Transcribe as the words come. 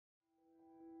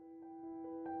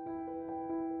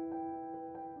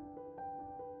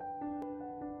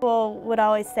People would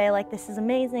always say, like, this is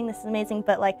amazing,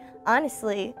 but like,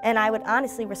 honestly, and I would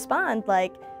honestly respond,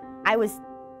 like, I was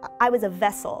a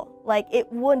vessel. Like,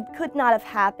 could not have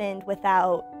happened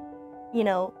without, you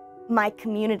know, my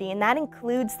community, and that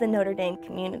includes the Notre Dame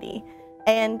community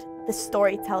and the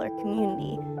storyteller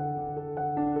community.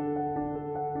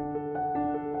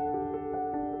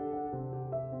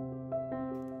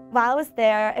 While I was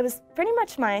there, it was pretty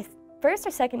much my first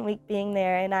or second week being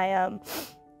there, and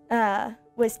I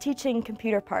was teaching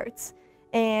computer parts.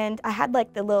 And I had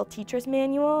like the little teacher's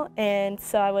manual, and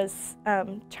so I was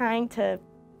trying to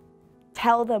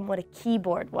tell them what a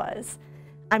keyboard was.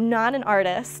 I'm not an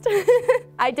artist.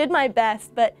 I did my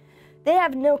best, but they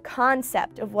have no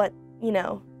concept of what, you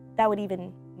know, that would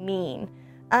even mean.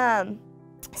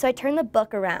 So I turned the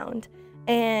book around,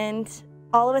 and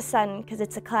all of a sudden, because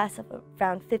it's a class of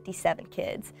around 57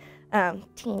 kids,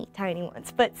 teeny tiny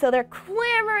ones, but so they're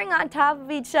clamoring on top of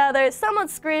each other.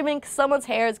 Someone's screaming because someone's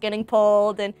hair is getting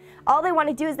pulled, and all they want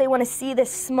to do is they want to see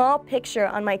this small picture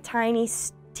on my tiny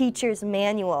teacher's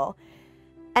manual.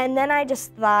 And then I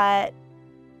just thought,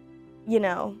 you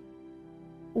know,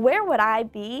 where would I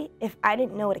be if I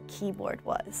didn't know what a keyboard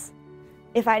was?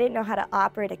 If I didn't know how to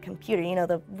operate a computer? You know,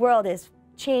 the world is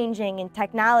changing and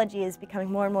technology is becoming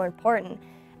more and more important.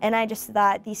 And I just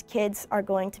thought these kids are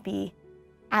going to be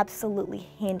absolutely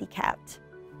handicapped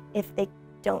if they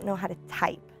don't know how to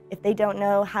type, if they don't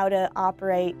know how to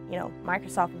operate, you know,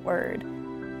 Microsoft Word.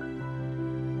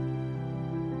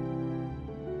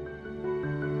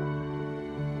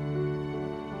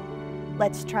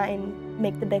 Let's try and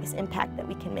make the biggest impact that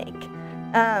we can make.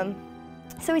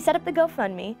 So we set up the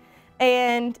GoFundMe,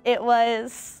 and it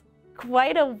was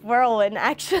quite a whirlwind,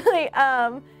 actually.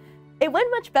 It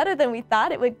went much better than we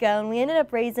thought it would go, and we ended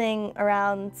up raising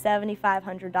around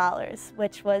 $7,500,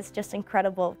 which was just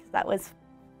incredible because that was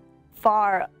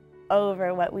far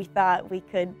over what we thought we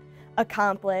could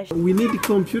accomplish. We need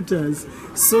computers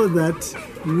so that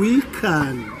we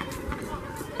can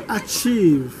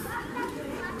achieve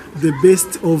the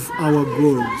best of our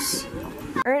goals.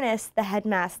 Ernest, the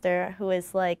headmaster, who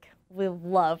is like, we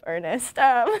love Ernest.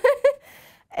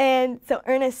 And so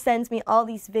Ernest sends me all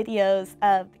these videos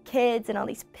of the kids and all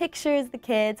these pictures of the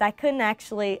kids. I couldn't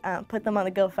actually put them on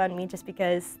the GoFundMe just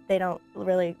because they don't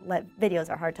really videos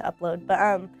are hard to upload.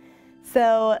 But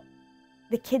so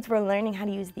the kids were learning how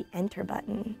to use the enter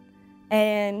button.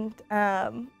 And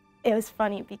it was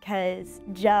funny because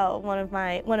Joe, one of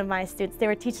my students, they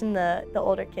were teaching the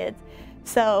older kids.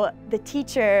 So the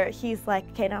teacher, he's like,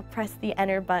 okay, now press the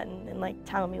enter button and like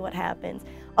tell me what happens.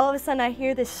 All of a sudden I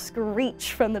hear this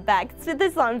screech from the back. So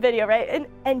this is on video, right?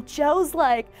 And Joe's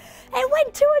like, it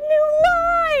went to a new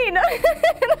line!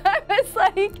 And I was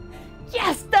like,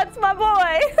 yes, that's my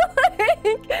boy!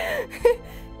 Like,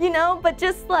 you know, but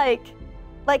just like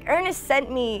Ernest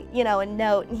sent me, you know, a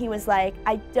note, and he was like,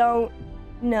 I don't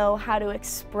know how to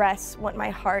express what my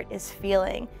heart is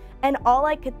feeling. And all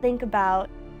I could think about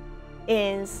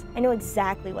is, I know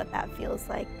exactly what that feels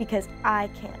like because I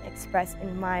can't express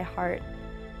in my heart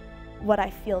what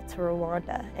I feel to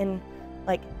Rwanda and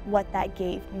like what that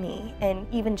gave me. And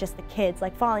even just the kids,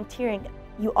 like volunteering,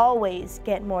 you always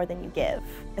get more than you give,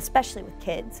 especially with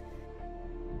kids.